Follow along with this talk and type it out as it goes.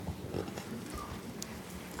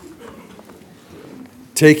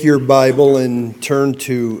Take your Bible and turn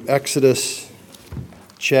to Exodus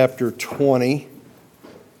chapter 20.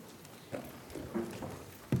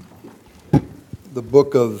 The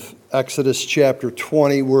book of Exodus chapter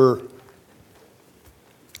 20. We're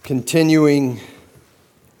continuing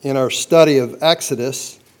in our study of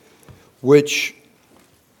Exodus, which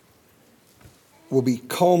will be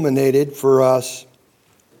culminated for us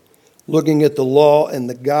looking at the law and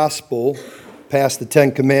the gospel past the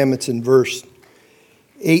Ten Commandments in verse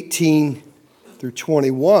 18 through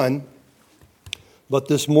 21. But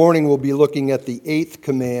this morning we'll be looking at the eighth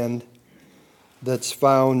command that's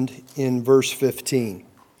found in verse 15.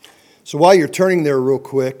 So while you're turning there real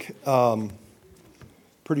quick,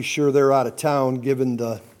 pretty sure they're out of town given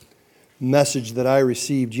the message that I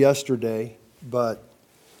received yesterday, but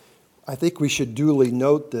I think we should duly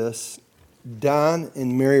note this. Don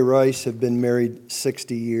and Mary Rice have been married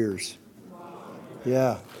 60 years.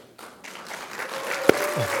 Yeah.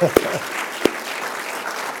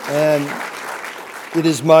 And it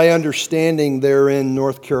is my understanding they're in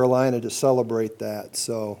North Carolina to celebrate that.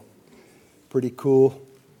 So, pretty cool.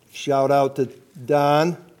 Shout out to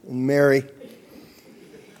Don and Mary.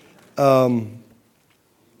 So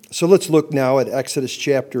let's look now at Exodus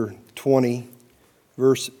chapter 20,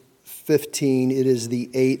 verse 15. It is the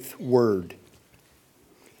eighth word.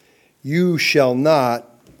 You shall not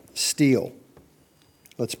steal.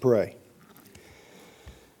 Let's pray.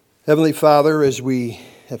 Heavenly Father, as we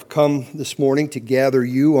have come this morning to gather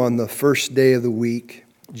you on the first day of the week,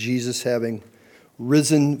 Jesus having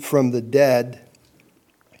risen from the dead,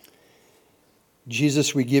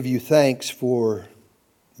 Jesus, we give you thanks for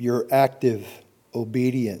your active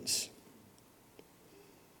obedience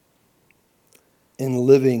in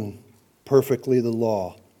living perfectly the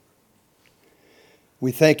law.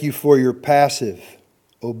 We thank you for your passive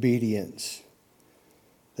obedience,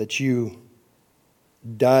 that you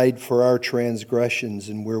died for our transgressions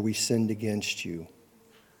and where we sinned against you.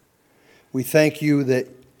 We thank you that,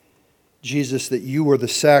 Jesus, that you were the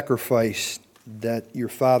sacrifice that your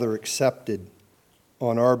Father accepted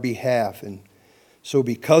on our behalf. And so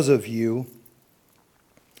because of you,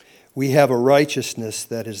 we have a righteousness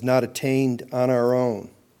that is not attained on our own.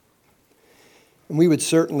 And we would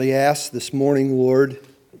certainly ask this morning, Lord,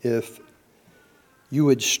 if you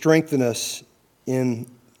would strengthen us in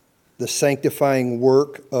the sanctifying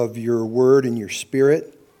work of your word and your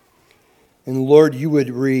spirit. And Lord, you would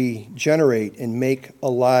regenerate and make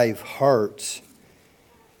alive hearts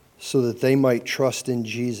so that they might trust in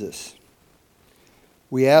Jesus.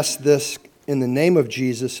 We ask this in the name of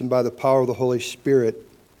Jesus and by the power of the Holy Spirit.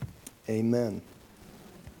 Amen.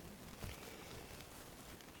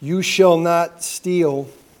 You shall not steal.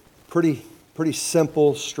 Pretty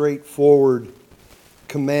simple, straightforward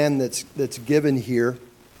command that's given here.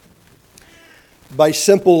 By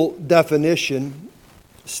simple definition,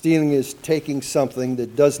 stealing is taking something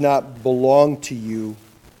that does not belong to you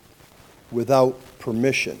without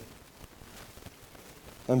permission.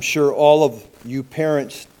 I'm sure all of you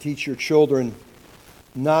parents teach your children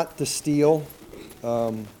not to steal.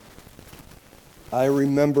 I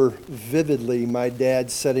remember vividly my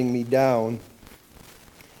dad setting me down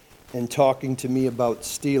and talking to me about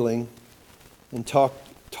stealing and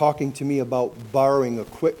talking to me about borrowing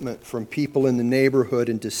equipment from people in the neighborhood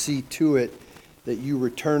and to see to it that you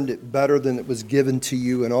returned it better than it was given to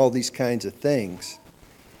you and all these kinds of things.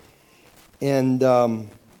 And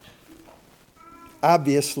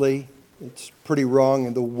obviously, it's pretty wrong,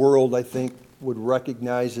 and the world, I think, would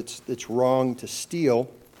recognize it's wrong to steal.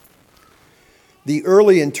 The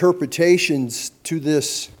early interpretations to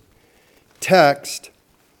this text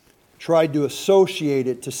tried to associate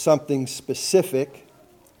it to something specific.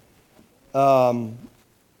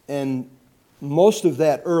 And most of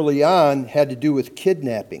that early on had to do with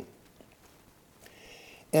kidnapping.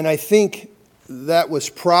 And I think that was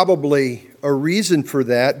probably a reason for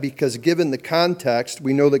that, because given the context,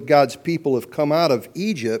 we know that God's people have come out of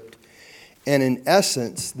Egypt, and in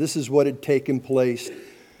essence, this is what had taken place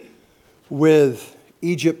with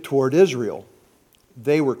Egypt toward Israel.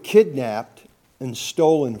 They were kidnapped and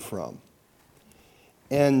stolen from.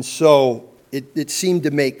 And so it seemed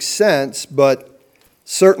to make sense, but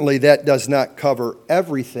certainly that does not cover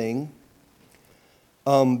everything,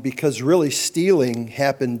 because really stealing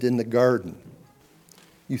happened in the garden.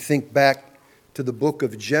 You think back to the book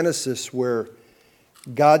of Genesis where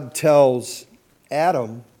God tells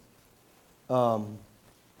Adam,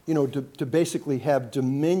 to basically have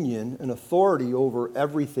dominion and authority over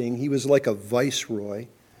everything. He was like a viceroy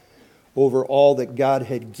over all that God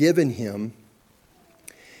had given him.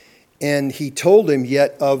 And he told him,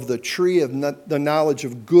 yet of the tree of the knowledge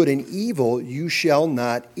of good and evil, you shall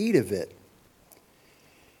not eat of it.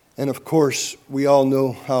 And of course, we all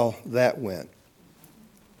know how that went.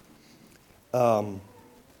 Some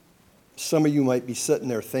of you might be sitting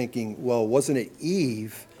there thinking, well, wasn't it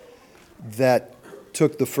Eve that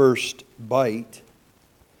took the first bite?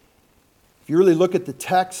 If you really look at the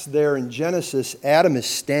text there in Genesis, Adam is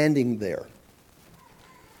standing there.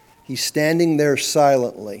 He's standing there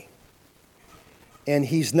silently. And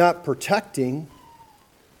he's not protecting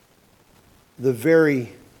the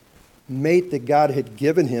very mate that God had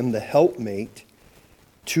given him, the helpmate,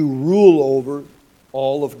 to rule over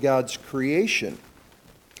all of God's creation.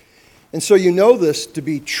 And so you know this to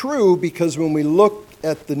be true because when we look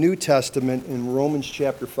at the New Testament in Romans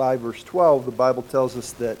chapter 5, verse 12, the Bible tells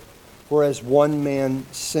us that, for as one man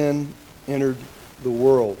sin entered the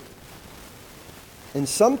world. And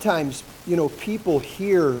sometimes, people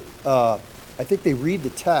hear, I think they read the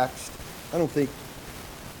text. I don't think,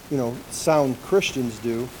 sound Christians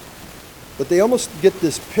do. But they almost get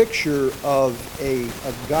this picture of a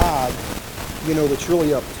God, that's really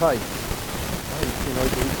uptight.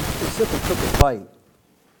 They simply took a bite.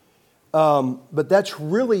 But that's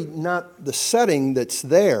really not the setting that's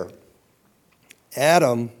there.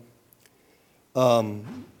 Adam,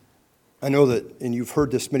 I know that, and you've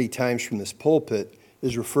heard this many times from this pulpit,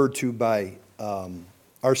 is referred to by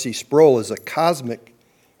R.C. Sproul as a cosmic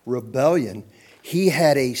rebellion. He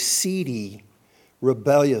had a seedy,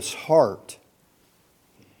 rebellious heart.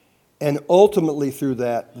 And ultimately through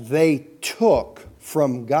that, they took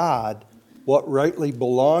from God what rightly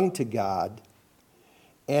belonged to God,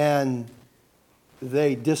 and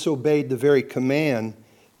they disobeyed the very command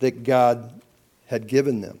that God had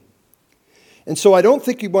given them. And so I don't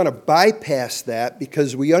think you want to bypass that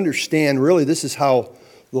because we understand really this is how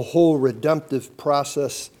the whole redemptive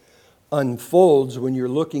process unfolds when you're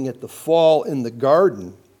looking at the fall in the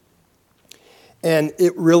garden. And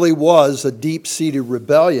it really was a deep-seated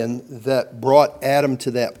rebellion that brought Adam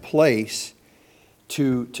to that place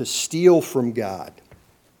to steal from God.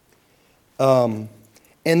 And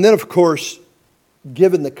then, of course,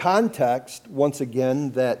 given the context, once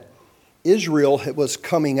again, that Israel was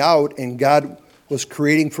coming out and God was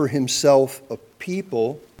creating for himself a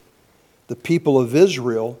people, the people of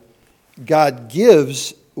Israel, God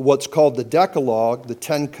gives what's called the Decalogue, the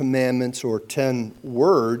 10 Commandments or 10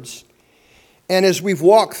 words. And as we've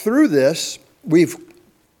walked through this, we've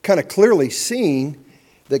kind of clearly seen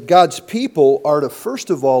that God's people are to first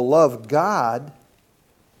of all love God,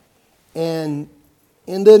 and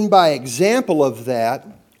then by example of that,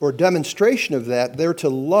 or demonstration of that, they're to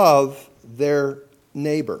love their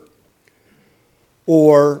neighbor.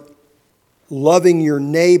 Or loving your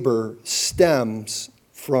neighbor stems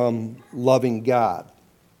from loving God.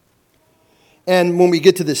 And when we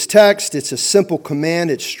get to this text, it's a simple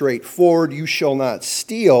command, it's straightforward, you shall not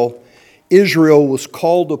steal. Israel was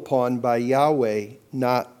called upon by Yahweh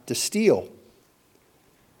not to steal.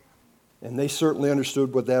 And they certainly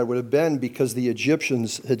understood what that would have been because the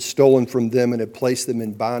Egyptians had stolen from them and had placed them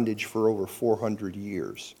in bondage for over 400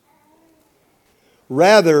 years.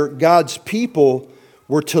 Rather, God's people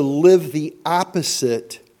were to live the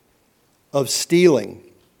opposite of stealing.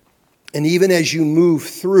 And even as you move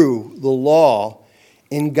through the law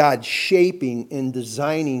in God shaping and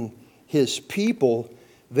designing his people,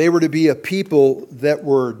 they were to be a people that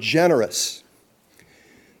were generous.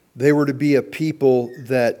 They were to be a people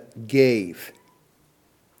that gave.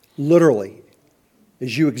 Literally,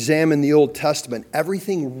 as you examine the Old Testament,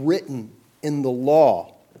 everything written in the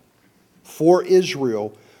law for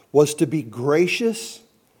Israel was to be gracious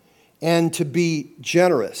and to be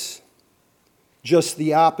generous. Just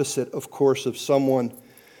the opposite, of course, of someone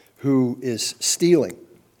who is stealing.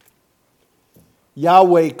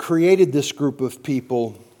 Yahweh created this group of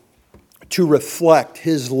people to reflect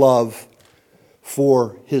his love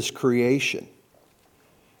for his creation.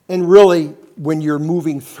 And really, when you're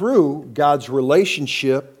moving through God's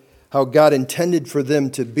relationship, how God intended for them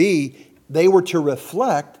to be, they were to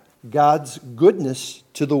reflect God's goodness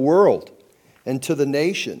to the world and to the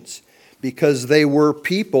nations, because they were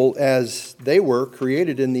people as they were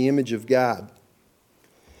created in the image of God.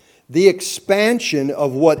 The expansion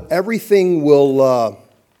of what everything will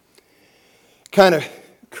kind of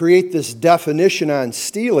create this definition on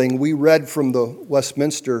stealing, we read from the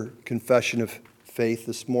Westminster Confession of Faith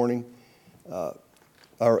this morning.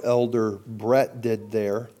 Our elder Brett did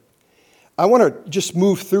there. I want to just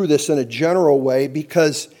move through this in a general way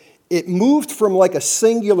because it moved from like a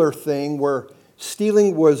singular thing where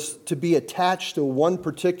stealing was to be attached to one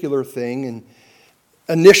particular thing, and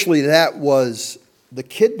initially that was the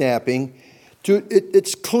kidnapping,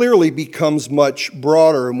 it clearly becomes much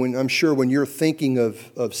broader. And I'm sure when you're thinking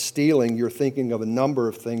of stealing, you're thinking of a number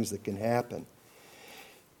of things that can happen.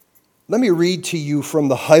 Let me read to you from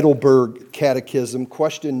the Heidelberg Catechism.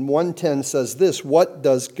 Question 110 says this: what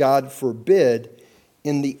does God forbid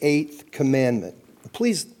in the Eighth Commandment?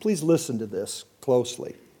 Please listen to this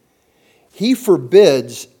closely. He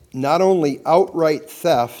forbids not only outright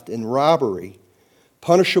theft and robbery,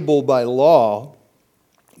 punishable by law,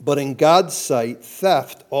 but in God's sight,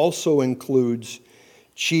 theft also includes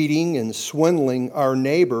cheating and swindling our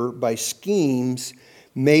neighbor by schemes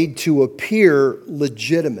made to appear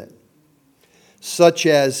legitimate, such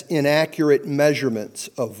as inaccurate measurements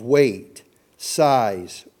of weight,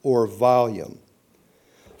 size, or volume,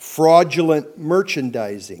 fraudulent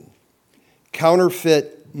merchandising,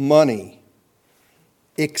 counterfeit money,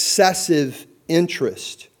 excessive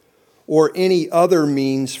interest, or any other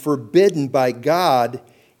means forbidden by God.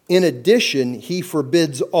 In addition, he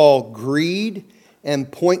forbids all greed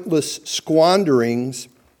and pointless squanderings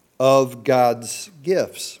of God's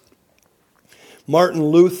gifts. Martin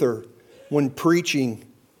Luther, when preaching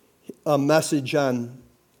a message on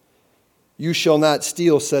 "You shall not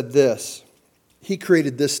steal," said this. He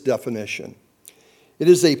created this definition: it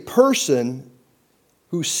is a person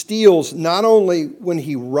who steals not only when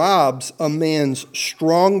he robs a man's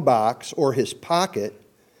strong box or his pocket,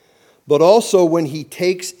 but also when he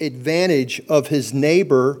takes advantage of his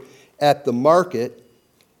neighbor at the market,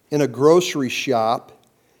 in a grocery shop,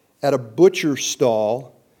 at a butcher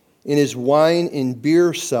stall, in his wine and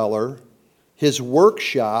beer cellar, his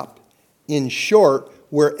workshop, in short,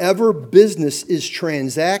 wherever business is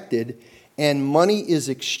transacted and money is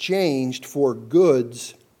exchanged for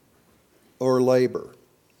goods or labor.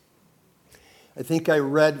 I think I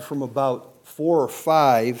read from about 4 or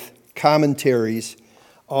 5 commentaries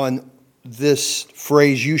on this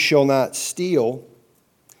phrase, "you shall not steal."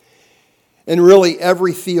 And really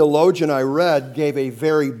every theologian I read gave a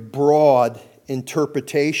very broad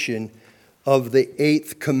interpretation of the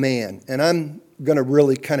Eighth Command. And I'm going to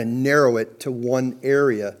really kind of narrow it to one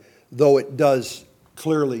area, though it does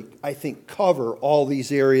clearly, I think, cover all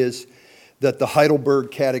these areas that the Heidelberg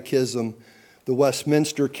Catechism, the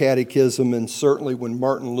Westminster Catechism, and certainly when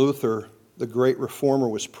Martin Luther, the great reformer,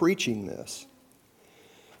 was preaching this.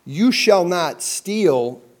 You shall not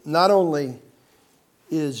steal not only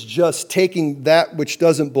is just taking that which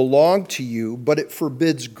doesn't belong to you, but it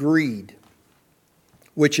forbids greed,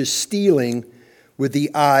 which is stealing with the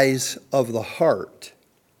eyes of the heart.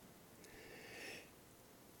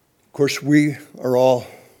 Of course, we are all,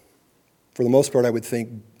 for the most part, I would think,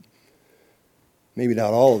 maybe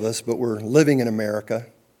not all of us, but we're living in America.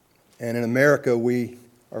 And in America, we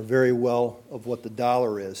are very well of what the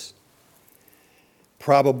dollar is.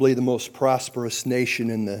 Probably the most prosperous nation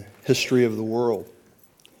in the history of the world.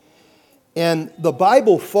 And the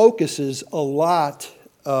Bible focuses a lot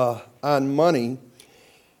on money.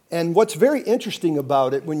 And what's very interesting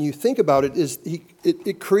about it, when you think about it, is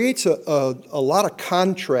it creates a lot of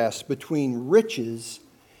contrast between riches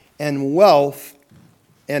and wealth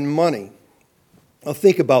and money. Now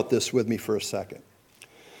think about this with me for a second.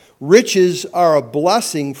 Riches are a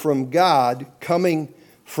blessing from God coming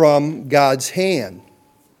from God's hand.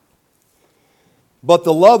 But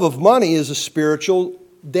the love of money is a spiritual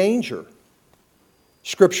danger.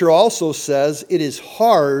 Scripture also says it is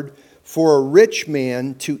hard for a rich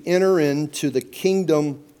man to enter into the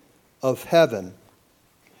kingdom of heaven.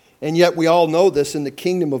 And yet we all know this, in the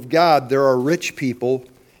kingdom of God there are rich people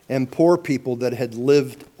and poor people that had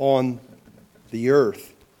lived on the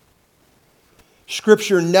earth.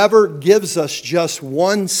 Scripture never gives us just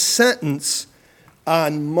one sentence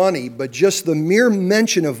on money, but just the mere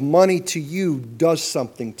mention of money to you does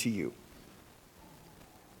something to you.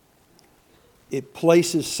 It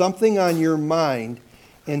places something on your mind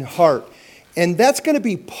and heart. And that's going to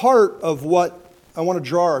be part of what I want to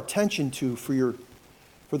draw our attention to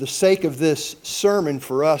for the sake of this sermon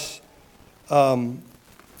for us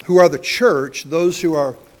who are the church, those who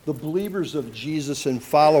are the believers of Jesus and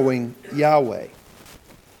following Yahweh.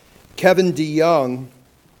 Kevin DeYoung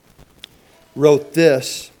wrote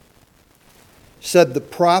this, said, "The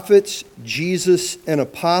prophets, Jesus, and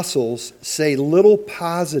apostles say little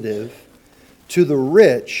positive to the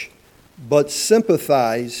rich, but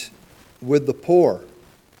sympathize with the poor."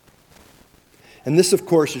 And this, of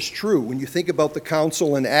course, is true. When you think about the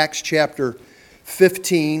council in Acts chapter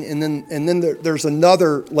 15, and then there's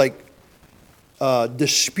another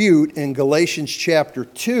dispute in Galatians chapter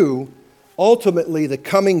 2, ultimately the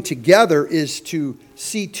coming together is to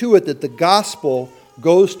see to it that the gospel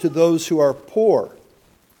goes to those who are poor.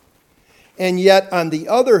 And yet, on the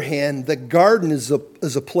other hand, the garden is a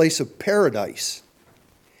place of paradise.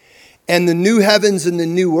 And the new heavens and the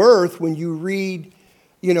new earth, when you read,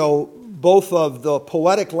 both of the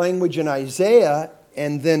poetic language in Isaiah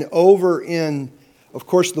and then over in, of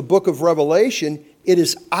course, the book of Revelation, it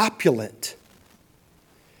is opulent.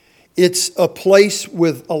 It's a place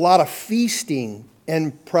with a lot of feasting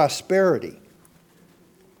and prosperity.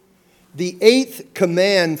 The eighth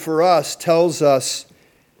command for us tells us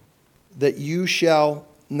that you shall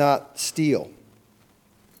not steal.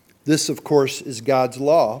 This, of course, is God's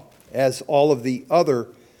law, as all of the other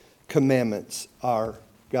commandments are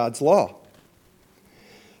God's law.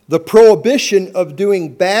 The prohibition of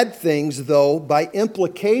doing bad things, though, by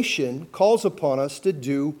implication, calls upon us to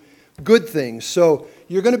do good things. So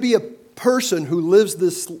you're going to be a person who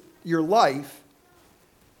lives your life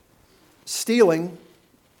stealing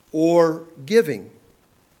or giving.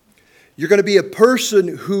 You're going to be a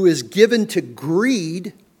person who is given to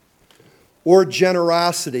greed or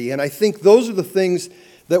generosity. And I think those are the things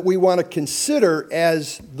that we want to consider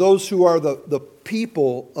as those who are the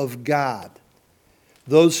people of God,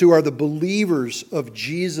 those who are the believers of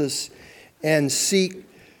Jesus and seek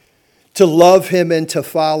to love Him and to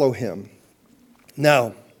follow Him.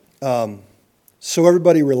 Now, so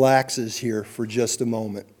everybody relaxes here for just a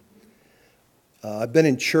moment. I've been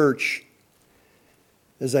in church,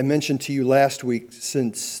 as I mentioned to you last week,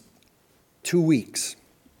 since 2 weeks.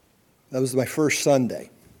 That was my first Sunday.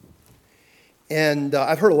 And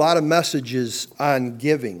I've heard a lot of messages on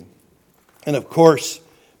giving. And of course,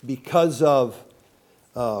 because of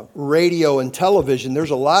radio and television,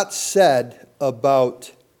 there's a lot said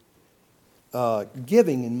about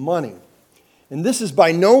giving and money. And this is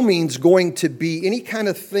by no means going to be any kind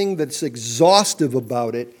of thing that's exhaustive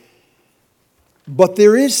about it. But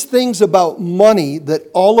there is things about money that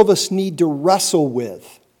all of us need to wrestle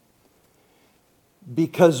with,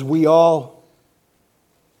 because we all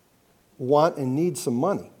want and need some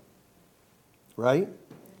money, right?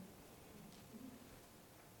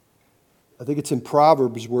 I think it's in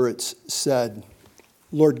Proverbs where it's said,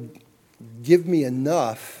 Lord, give me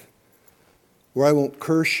enough where I won't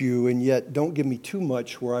curse you, and yet don't give me too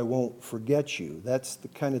much where I won't forget you. That's the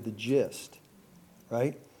kind of the gist,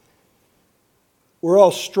 right? We're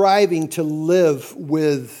all striving to live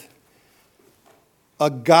with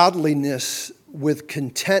a godliness, with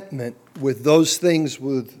contentment, with those things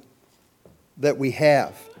that we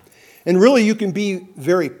have. And really, you can be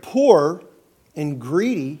very poor and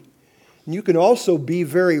greedy, and you can also be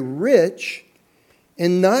very rich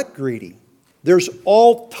and not greedy. There's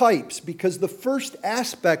all types, because the first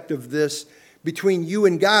aspect of this between you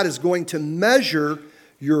and God is going to measure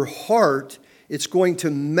your heart. It's going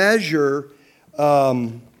to measure,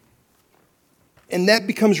 and that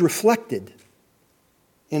becomes reflected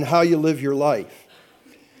in how you live your life.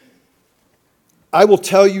 I will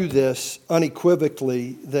tell you this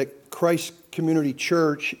unequivocally, that Christ Community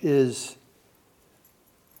Church is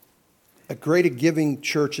as great a giving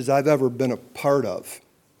church as I've ever been a part of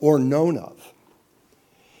or known of.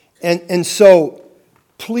 And so,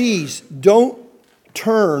 please don't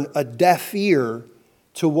turn a deaf ear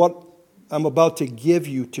to what I'm about to give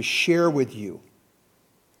you, to share with you.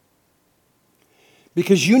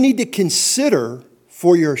 Because you need to consider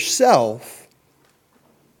for yourself,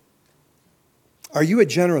 are you a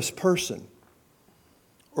generous person?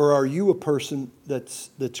 Or are you a person that's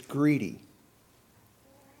greedy?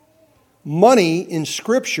 Money in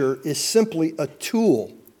Scripture is simply a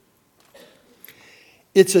tool.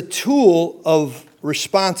 It's a tool of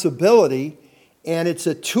responsibility, and it's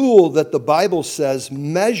a tool that the Bible says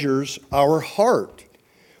measures our heart.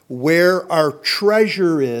 Where our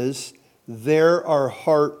treasure is, there our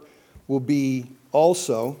heart will be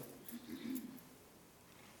also.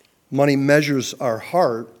 Money measures our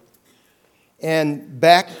heart. And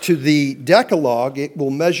back to the Decalogue, it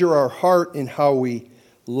will measure our heart in how we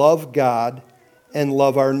love God and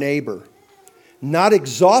love our neighbor. Not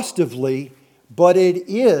exhaustively, but it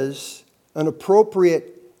is an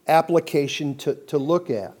appropriate application to look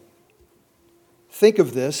at. Think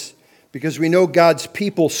of this, because we know God's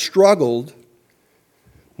people struggled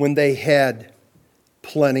when they had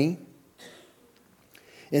plenty.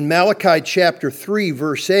 In Malachi chapter 3,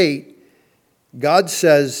 verse 8, God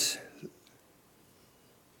says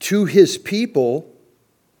to His people,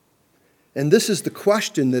 and this is the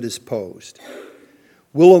question that is posed,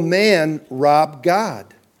 will a man rob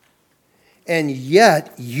God? And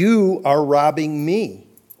yet you are robbing me.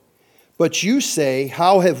 But you say,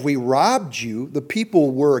 how have we robbed you? The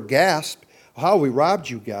people were aghast. How have we robbed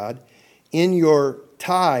you, God? In your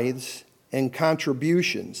tithes and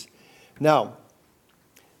contributions. Now,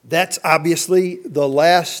 That's obviously the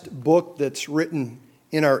last book that's written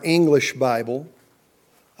in our English Bible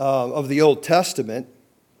of the Old Testament.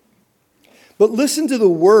 But listen to the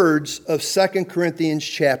words of 2 Corinthians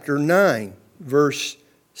chapter 9, verse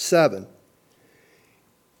 7.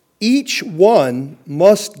 Each one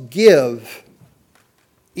must give,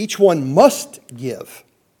 the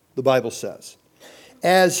Bible says,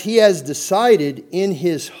 as he has decided in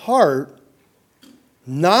his heart,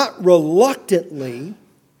 not reluctantly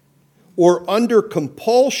or under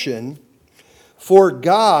compulsion, for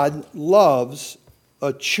God loves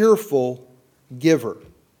a cheerful giver.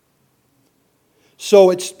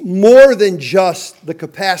 So it's more than just the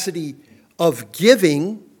capacity of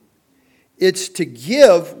giving. It's to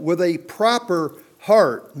give with a proper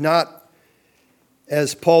heart, not,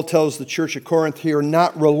 as Paul tells the church at Corinth here,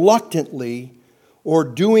 not reluctantly or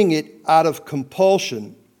doing it out of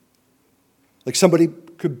compulsion. Like somebody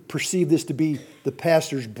could perceive this to be the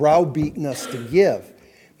pastor's browbeating us to give.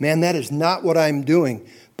 Man, that is not what I'm doing.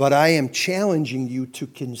 But I am challenging you to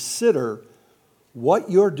consider what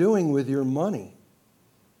you're doing with your money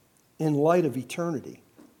in light of eternity.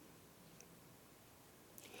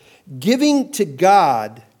 Giving to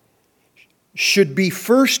God should be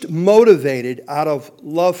first motivated out of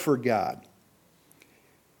love for God.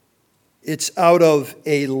 It's out of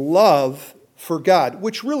a love for God,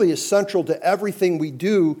 which really is central to everything we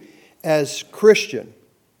do as Christian.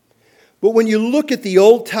 But when you look at the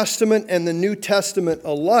Old Testament and the New Testament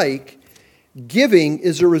alike, giving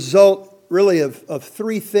is a result really of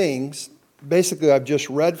three things. Basically, I've just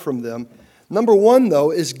read from them. Number one,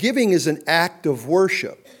 though, is giving is an act of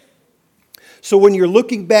worship. So when you're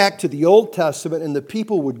looking back to the Old Testament and the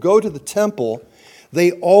people would go to the temple,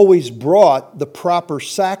 they always brought the proper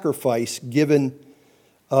sacrifice given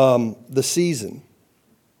the season.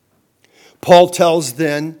 Paul tells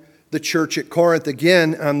then the church at Corinth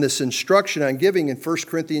again on this instruction on giving in 1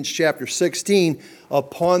 Corinthians chapter 16,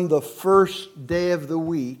 upon the first day of the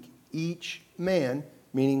week, each man,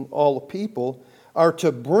 meaning all the people, are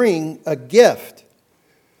to bring a gift.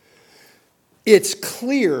 It's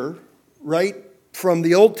clear, right, from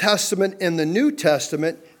the Old Testament and the New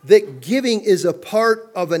Testament that giving is a part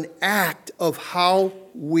of an act of how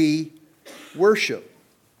we worship.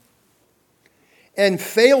 And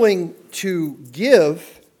failing to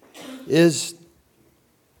give is,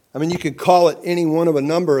 you could call it any one of a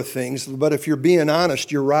number of things, but if you're being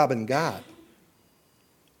honest, you're robbing God.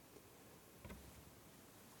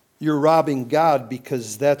 You're robbing God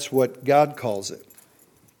because that's what God calls it.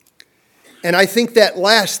 And I think that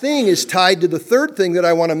last thing is tied to the third thing that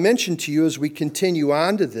I want to mention to you as we continue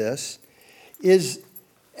on to this, is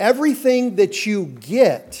everything that you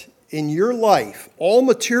get in your life, all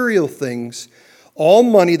material things, all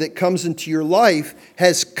money that comes into your life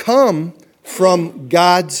has come from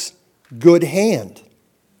God's good hand.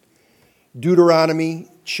 Deuteronomy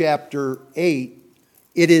chapter 8,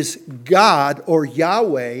 it is God or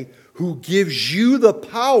Yahweh who gives you the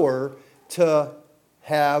power to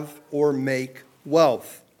have or make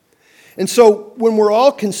wealth. And so when we're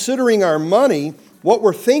all considering our money, what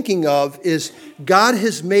we're thinking of is God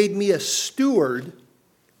has made me a steward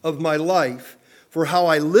of my life for how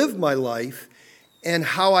I live my life and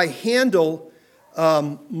how I handle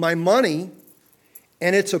my money.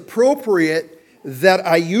 And it's appropriate that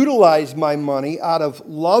I utilize my money out of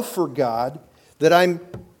love for God, that I'm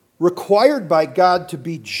required by God to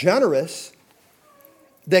be generous,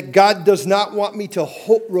 that God does not want me to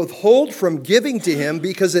withhold from giving to Him,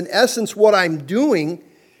 because in essence what I'm doing,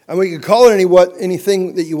 and we can call it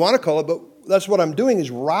anything that you want to call it, but that's what I'm doing,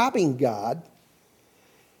 is robbing God.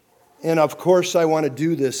 And of course I want to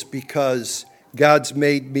do this because God's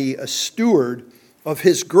made me a steward of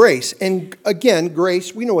His grace. And again,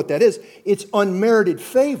 grace, we know what that is. It's unmerited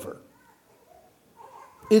favor.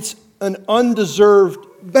 It's an undeserved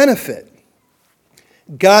benefit.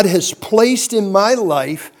 God has placed in my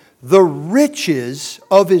life the riches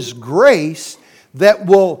of His grace that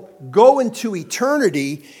will go into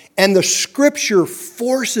eternity, and the Scripture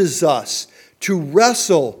forces us to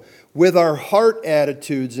wrestle with our heart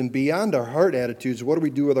attitudes, and beyond our heart attitudes, what do we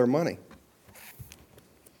do with our money?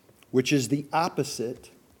 Which is the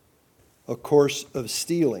opposite, of course, of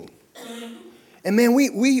stealing. And man,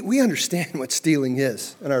 we understand what stealing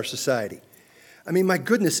is in our society. I mean, my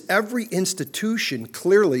goodness, every institution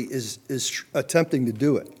clearly is attempting to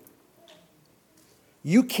do it.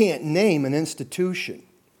 You can't name an institution,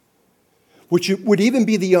 which would even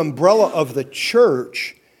be the umbrella of the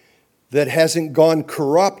church, that hasn't gone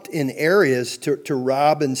corrupt in areas to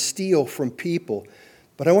rob and steal from people.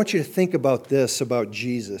 But I want you to think about this about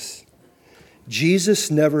Jesus.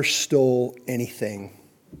 Jesus never stole anything.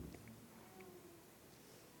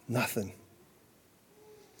 Nothing.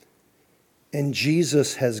 And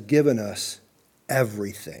Jesus has given us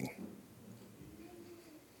everything.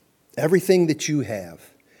 Everything that you have,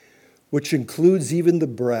 which includes even the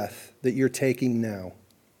breath that you're taking now.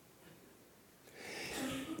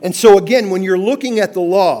 And so again, when you're looking at the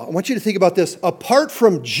law, I want you to think about this. Apart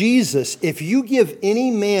from Jesus, if you give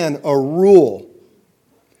any man a rule,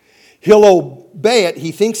 he'll obey it,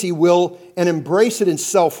 he thinks he will, and embrace it in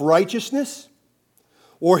self-righteousness,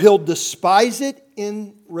 or he'll despise it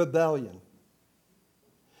in rebellion.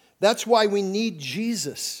 That's why we need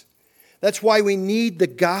Jesus. That's why we need the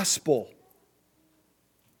gospel.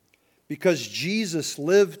 Because Jesus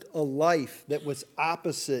lived a life that was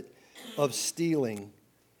opposite of stealing.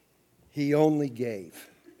 He only gave.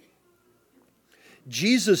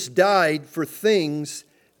 Jesus died for things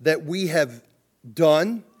that we have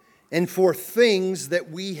done and for things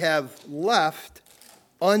that we have left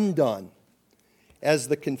undone, as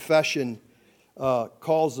the confession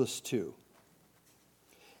calls us to.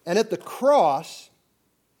 And at the cross,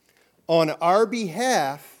 on our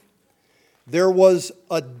behalf, there was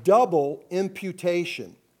a double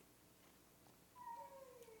imputation.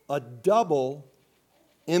 A double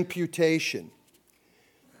imputation.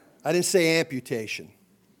 I didn't say amputation.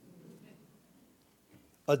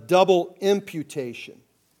 A double imputation.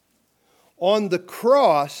 On the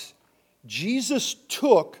cross, Jesus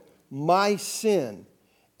took my sin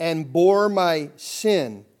and bore my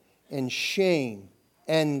sin and shame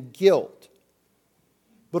and guilt.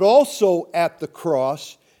 But also at the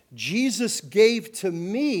cross, Jesus gave to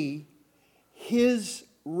me His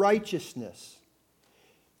righteousness.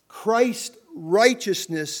 Christ's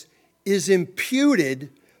righteousness is imputed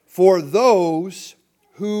for those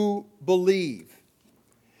who believe.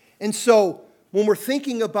 And so, when we're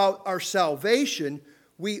thinking about our salvation,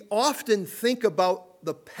 we often think about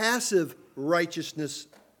the passive righteousness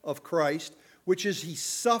of Christ, which is He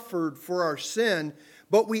suffered for our sin,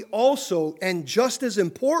 but we also, and just as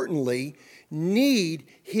importantly, need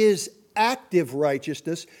His active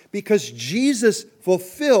righteousness, because Jesus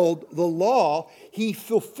fulfilled the law. He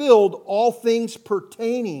fulfilled all things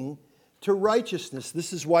pertaining to righteousness.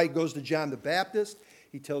 This is why He goes to John the Baptist.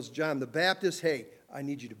 He tells John the Baptist, hey, I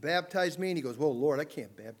need you to baptize me. And he goes, well, Lord, I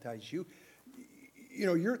can't baptize you. You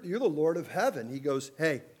know, you're the Lord of heaven. He goes,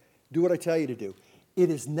 hey, do what I tell you to do. It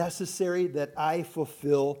is necessary that I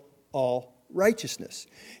fulfill all righteousness.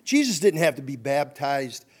 Jesus didn't have to be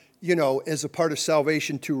baptized, as a part of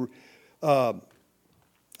salvation to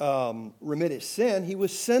remit his sin. He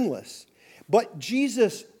was sinless. But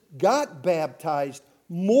Jesus got baptized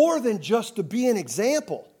more than just to be an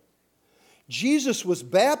example. Jesus was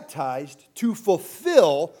baptized to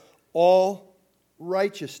fulfill all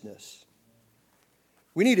righteousness.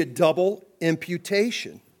 We need a double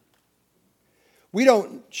imputation. We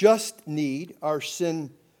don't just need our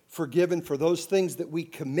sin forgiven for those things that we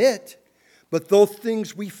commit, but those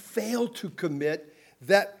things we fail to commit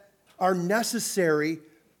that are necessary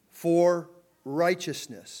for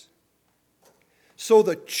righteousness. So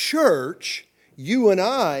the church, you and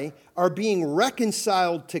I, are being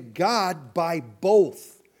reconciled to God by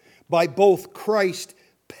both Christ's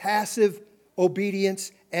passive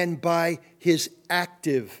obedience and by His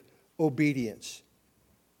active obedience.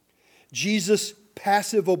 Jesus'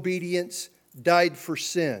 passive obedience died for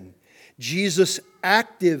sin. Jesus'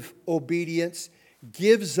 active obedience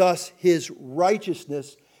gives us His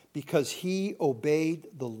righteousness because He obeyed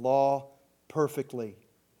the law perfectly.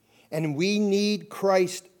 And we need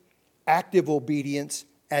Christ's active obedience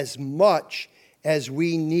as much as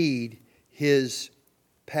we need His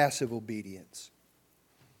passive obedience.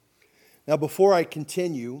 Now, before I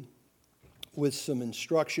continue with some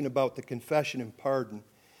instruction about the confession and pardon,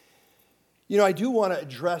 I do want to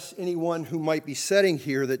address anyone who might be sitting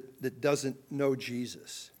here that doesn't know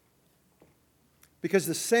Jesus. Because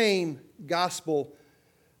the same gospel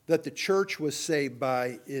that the church was saved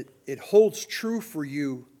by, it holds true for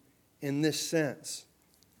you in this sense.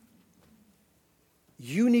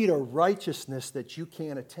 You need a righteousness that you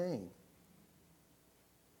can't attain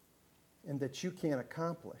and that you can't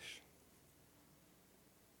accomplish.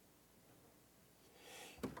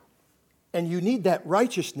 And you need that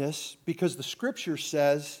righteousness because the Scripture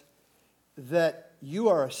says that you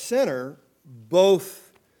are a sinner,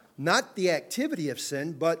 both not the activity of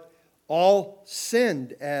sin, but all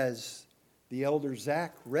sinned, as the elder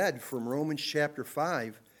Zach read from Romans chapter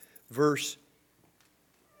 5, verse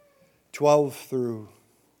 12 through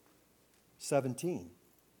 17.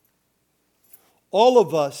 All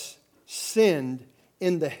of us sinned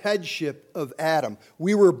in the headship of Adam.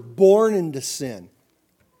 We were born into sin.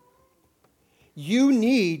 You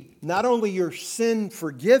need not only your sin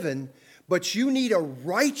forgiven, but you need a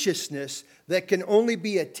righteousness that can only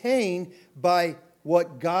be attained by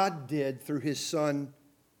what God did through His Son,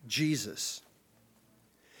 Jesus.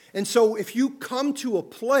 And so if you come to a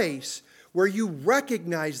place where you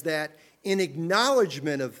recognize that in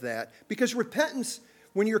acknowledgement of that, because repentance,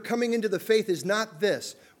 when you're coming into the faith, is not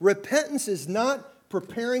this. Repentance is not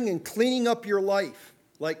preparing and cleaning up your life.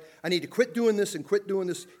 Like, I need to quit doing this and quit doing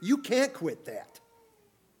this. You can't quit that.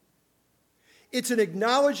 It's an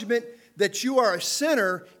acknowledgement that you are a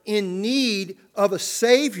sinner in need of a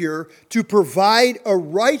Savior to provide a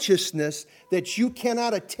righteousness that you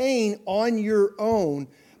cannot attain on your own,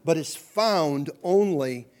 but is found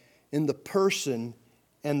only in the person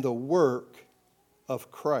and the work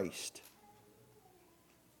of Christ.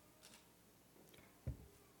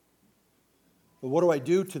 But what do I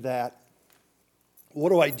do to that? What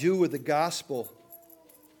do I do with the gospel?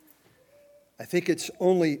 I think it's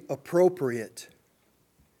only appropriate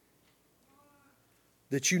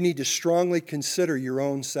that you need to strongly consider your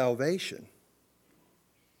own salvation.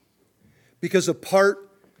 Because apart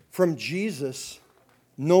from Jesus,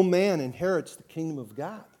 no man inherits the kingdom of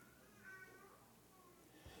God.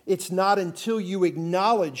 It's not until you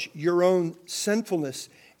acknowledge your own sinfulness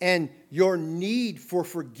and your need for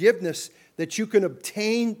forgiveness that you can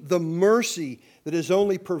obtain the mercy that is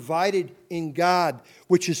only provided in God,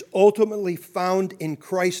 which is ultimately found in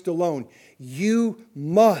Christ alone. You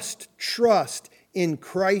must trust in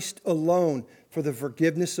Christ alone for the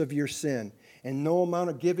forgiveness of your sin. And no amount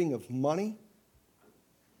of giving of money,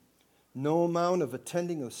 no amount of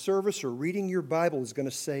attending a service or reading your Bible is going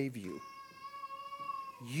to save you.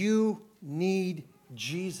 You need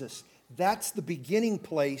Jesus. That's the beginning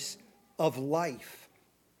place of life.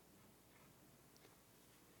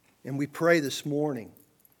 And we pray this morning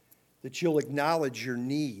that you'll acknowledge your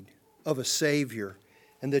need of a Savior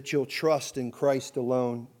and that you'll trust in Christ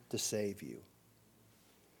alone to save you.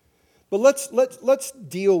 But let's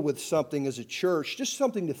deal with something as a church, just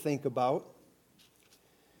something to think about.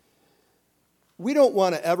 We don't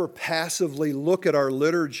want to ever passively look at our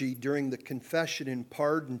liturgy during the confession and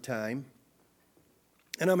pardon time.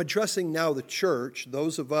 And I'm addressing now the church,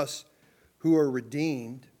 those of us who are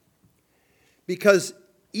redeemed. Because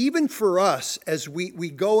even for us, as we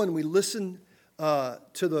go and we listen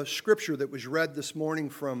to the scripture that was read this morning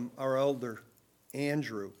from our elder,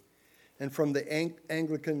 Andrew, and from the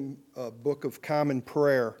Anglican Book of Common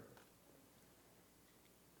Prayer,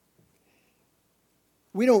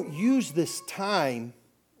 we don't use this time,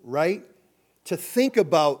 right, to think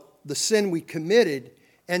about the sin we committed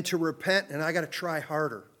and to repent, and I got to try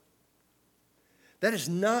harder. That is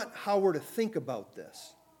not how we're to think about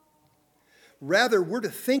this. Rather, we're to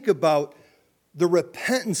think about the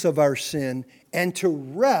repentance of our sin and to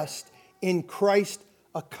rest in Christ's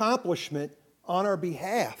accomplishment on our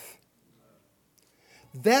behalf.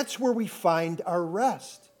 That's where we find our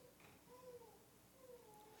rest.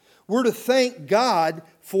 We're to thank God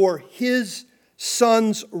for His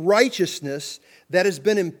Son's righteousness that has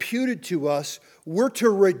been imputed to us. We're to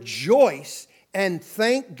rejoice and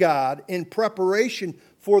thank God in preparation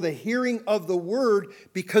for the hearing of the Word,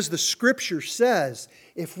 because the Scripture says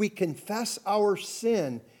if we confess our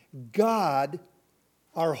sin, God,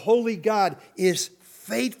 our holy God, is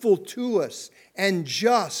faithful to us and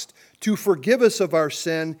just to forgive us of our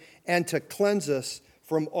sin and to cleanse us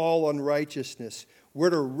from all unrighteousness.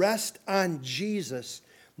 We're to rest on Jesus,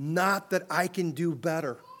 not that I can do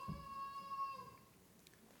better.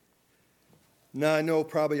 Now, I know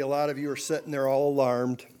probably a lot of you are sitting there all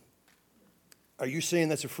alarmed. Are you saying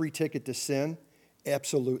that's a free ticket to sin?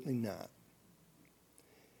 Absolutely not.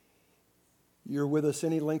 You're with us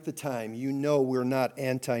any length of time. You know we're not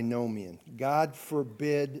antinomian. God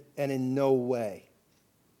forbid, and in no way.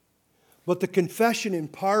 But the confession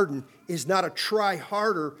and pardon is not a try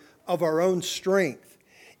harder of our own strength.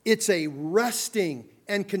 It's a resting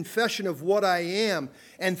and confession of what I am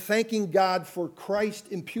and thanking God for Christ's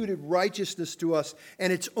imputed righteousness to us.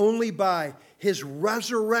 And it's only by His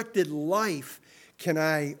resurrected life can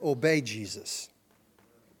I obey Jesus.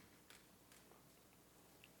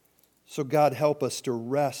 So God, help us to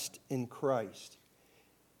rest in Christ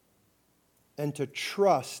and to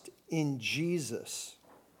trust in Jesus,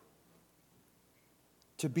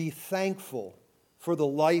 to be thankful for the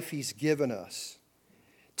life He's given us,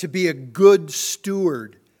 to be a good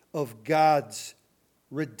steward of God's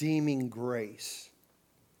redeeming grace.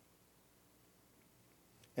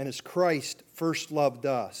 And as Christ first loved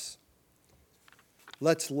us,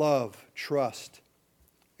 let's love, trust,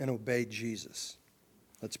 and obey Jesus.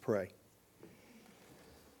 Let's pray.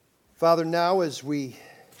 Father, now as we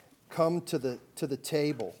come to the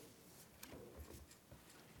table.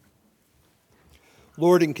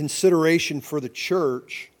 Lord, in consideration for the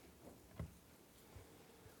church,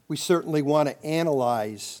 we certainly want to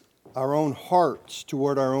analyze our own hearts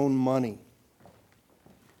toward our own money,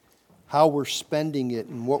 how we're spending it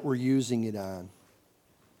and what we're using it on.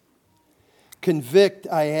 Convict,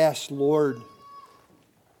 I ask, Lord,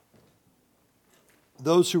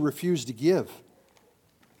 those who refuse to give.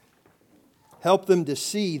 Help them to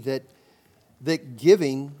see that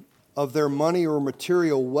giving of their money or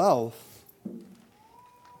material wealth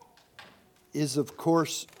is, of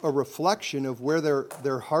course, a reflection of where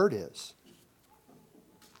their heart is.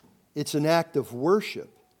 It's an act of worship.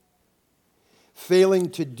 Failing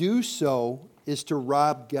to do so is to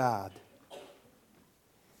rob God.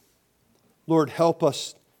 Lord, help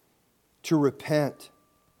us to repent.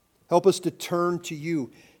 Help us to turn to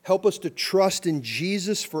you. Help us to trust in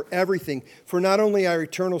Jesus for everything, for not only our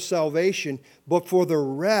eternal salvation, but for the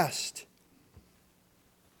rest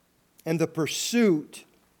and the pursuit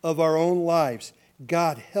of our own lives.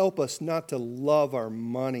 God, help us not to love our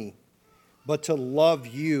money, but to love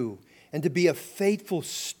you and to be a faithful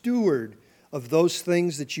steward of those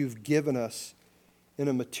things that you've given us in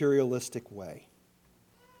a materialistic way.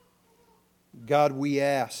 God, we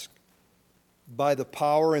ask, by the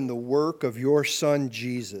power and the work of your Son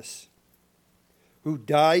Jesus, who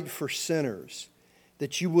died for sinners,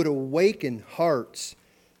 that you would awaken hearts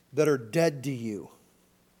that are dead to you,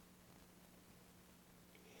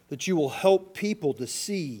 that you will help people to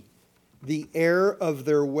see the error of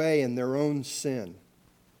their way and their own sin,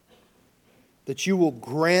 that you will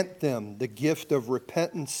grant them the gift of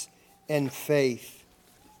repentance and faith,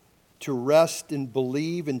 to rest and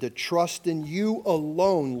believe and to trust in you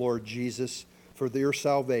alone, Lord Jesus, for their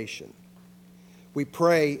salvation. We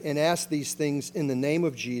pray and ask these things in the name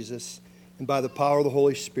of Jesus and by the power of the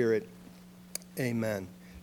Holy Spirit. Amen.